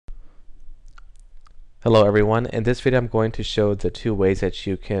Hello everyone. In this video I'm going to show the two ways that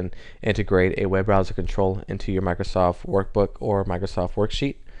you can integrate a web browser control into your Microsoft Workbook or Microsoft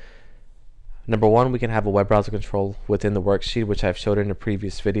Worksheet. Number one, we can have a web browser control within the worksheet, which I've showed in a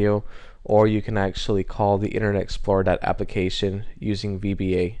previous video, or you can actually call the InternetExplorer.Application using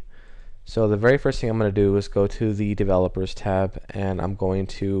VBA. So the very first thing I'm going to do is go to the Developers tab, and I'm going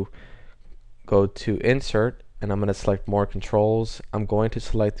to go to Insert, and I'm going to select More Controls. I'm going to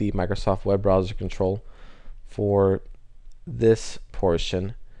select the Microsoft Web Browser Control for this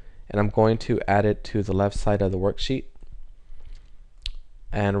portion, and I'm going to add it to the left side of the worksheet.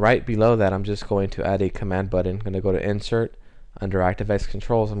 And right below that, I'm just going to add a command button. I'm going to go to Insert. Under ActiveX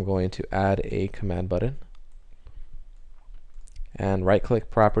Controls, I'm going to add a command button. And right-click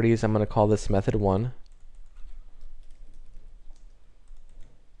Properties. I'm going to call this Method 1.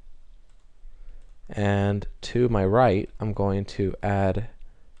 And to my right, I'm going to add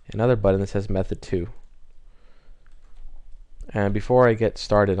another button that says Method 2. And before I get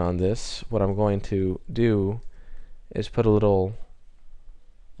started on this, what I'm going to do is put a little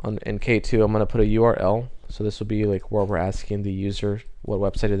in K2. I'm going to put a URL. So this will be like where we're asking the user what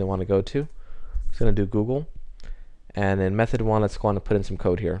website do they want to go to. I'm just going to do Google. And in method 1, let's go on and put in some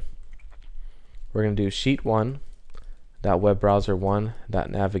code here. We're going to do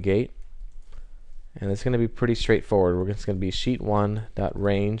sheet1.webbrowser1.navigate. And it's going to be pretty straightforward. We're just going to be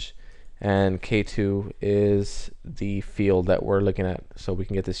sheet1.range, and K2 is the field that we're looking at, so we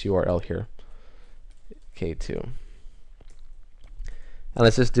can get this URL here, K2. And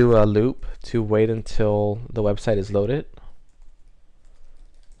let's just do a loop to wait until the website is loaded.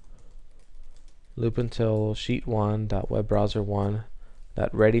 Loop until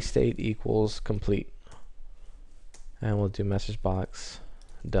sheet1.webbrowser1.readystate equals complete. And we'll do message box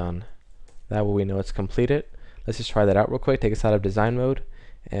done. That way we know it's completed. Let's just try that out real quick. Take us out of design mode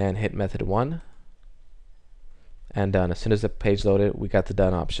and hit method 1. And done. As soon as the page loaded, we got the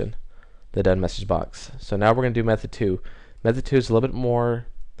done option, the done message box. So now we're going to do method 2. Method 2 is a little bit more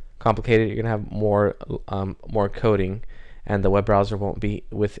complicated. You're going to have more coding, and the web browser won't be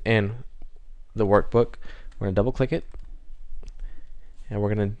within the workbook. We're going to double click it, and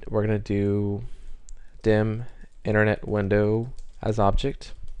we're going to do dim internet window as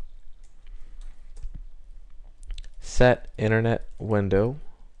object. Set internet window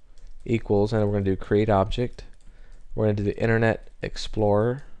equals, and we're going to do create object. We're going to do the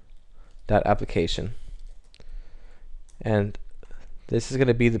InternetExplorer.Application. And this is going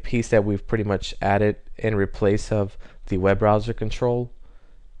to be the piece that we've pretty much added in replace of the web browser control.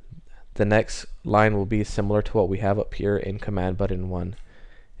 The next line will be similar to what we have up here in command button 1.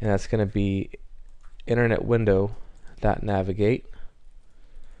 And that's going to be internet window.navigate.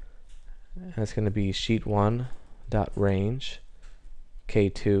 And it's going to be sheet1.range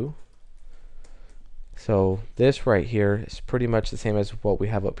K2. So this right here is pretty much the same as what we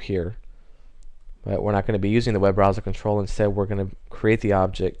have up here, but we're not going to be using the web browser control. Instead, we're going to create the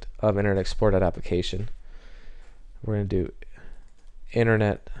object of InternetExplorer.Application. We're going to do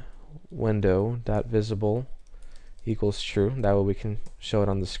internet window.visible equals true. That way we can show it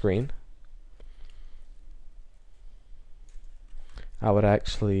on the screen. I would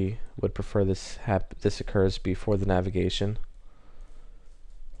prefer this occurs before the navigation.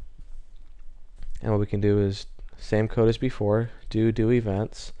 And what we can do is same code as before, do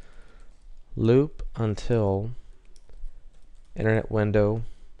events, loop until internet window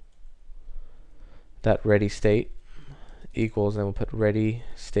dot ready state equals, and we'll put ready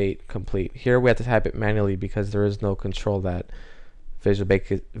state complete. Here we have to type it manually because there is no control that Visual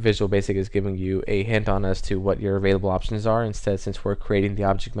Basic is giving you a hint on as to what your available options are. Instead, since we're creating the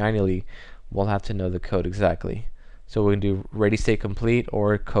object manually, we'll have to know the code exactly. So we can do ready state complete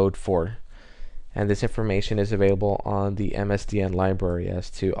or code 4. And this information is available on the MSDN library as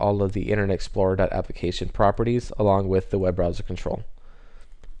to all of the InternetExplorer.Application properties along with the web browser control.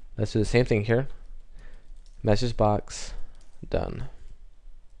 Let's do the same thing here. Message box done.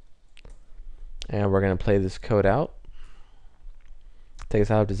 And we're going to play this code out. Take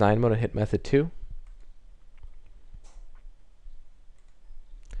us out of design mode and hit method 2.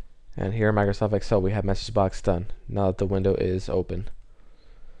 And here in Microsoft Excel we have message box done now that the window is open.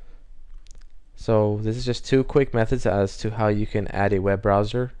 So this is just two quick methods as to how you can add a web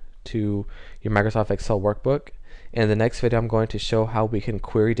browser to your Microsoft Excel workbook. In the next video I'm going to show how we can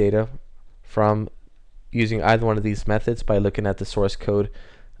query data from using either one of these methods by looking at the source code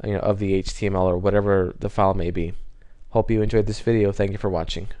of the HTML or whatever the file may be. Hope you enjoyed this video. Thank you for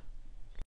watching.